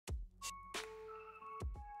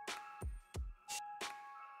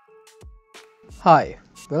Hi,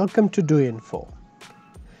 welcome to DoInfo.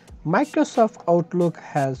 Microsoft Outlook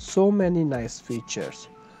has so many nice features.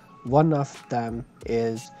 One of them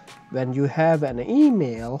is when you have an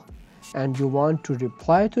email and you want to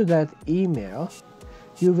reply to that email,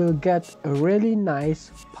 you will get a really nice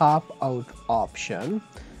pop-out option.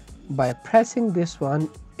 By pressing this one,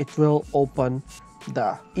 it will open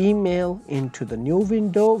the email into the new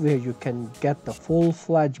window where you can get the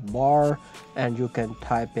full-fledged bar and you can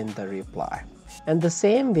type in the reply. And the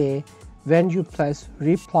same way, when you press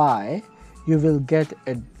reply, you will get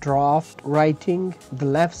a draft writing the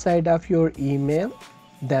left side of your email.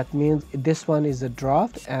 That means this one is a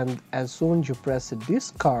draft, and as soon as you press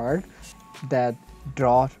discard, that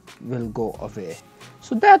draft will go away.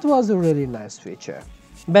 So that was a really nice feature.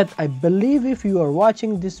 But I believe if you are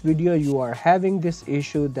watching this video, you are having this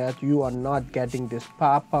issue that you are not getting this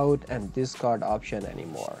pop out and discard option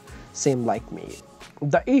anymore. Same like me.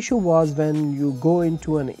 The issue was when you go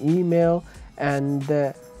into an email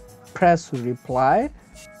and press reply,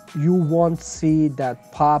 you won't see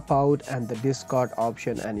that pop out and the discard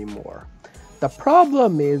option anymore. The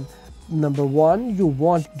problem is, number one, you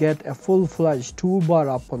won't get a full-fledged toolbar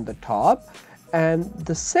up on the top, and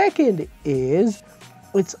the second is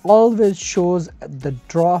it always shows the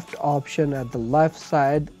draft option at the left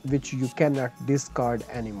side, which you cannot discard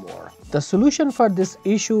anymore. The solution for this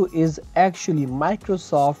issue is actually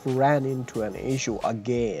Microsoft ran into an issue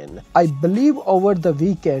again. I believe over the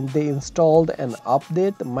weekend they installed an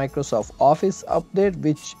update, the Microsoft Office update,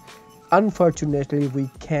 which unfortunately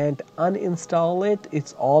we can't uninstall it.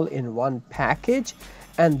 It's all in one package,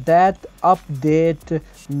 and that update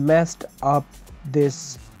messed up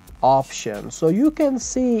this option. So you can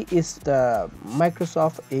see is the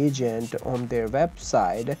Microsoft agent on their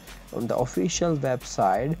website, on the official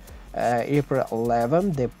website, April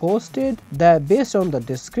 11, they posted that based on the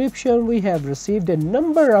description, we have received a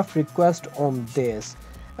number of requests on this,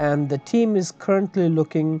 and the team is currently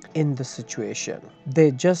looking in the situation.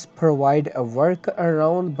 They just provide a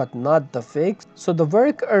workaround but not the fix. So the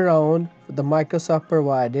workaround the Microsoft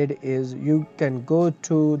provided is you can go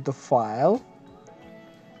to the file,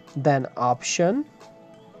 then option.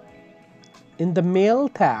 In the mail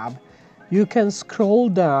tab, you can scroll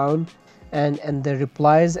down and the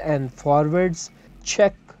replies and forwards,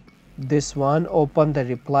 check this one, open the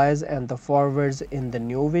replies and the forwards in the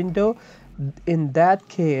new window. In that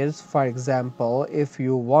case, for example, if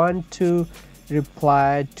you want to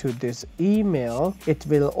reply to this email, it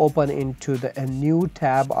will open into a new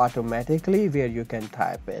tab automatically where you can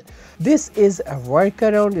type it. This is a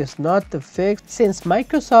workaround, it's not the fix, since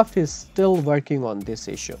Microsoft is still working on this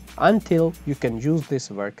issue until you can use this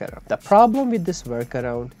workaround. The problem with this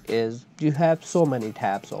workaround is you have so many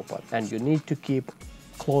tabs open and you need to keep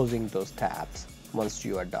closing those tabs once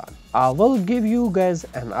you are done. I will give you guys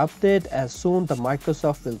an update as soon the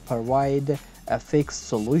Microsoft will provide a fixed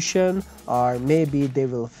solution, or maybe they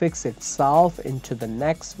will fix itself into the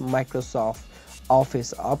next Microsoft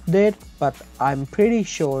Office update, but I'm pretty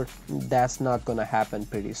sure that's not gonna happen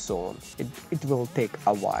pretty soon. It will take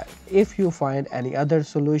a while. If you find any other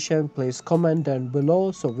solution, please comment down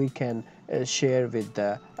below so we can share with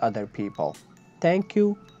the other people. Thank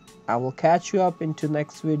you. I will catch you up into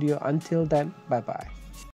next video. Until then, bye bye.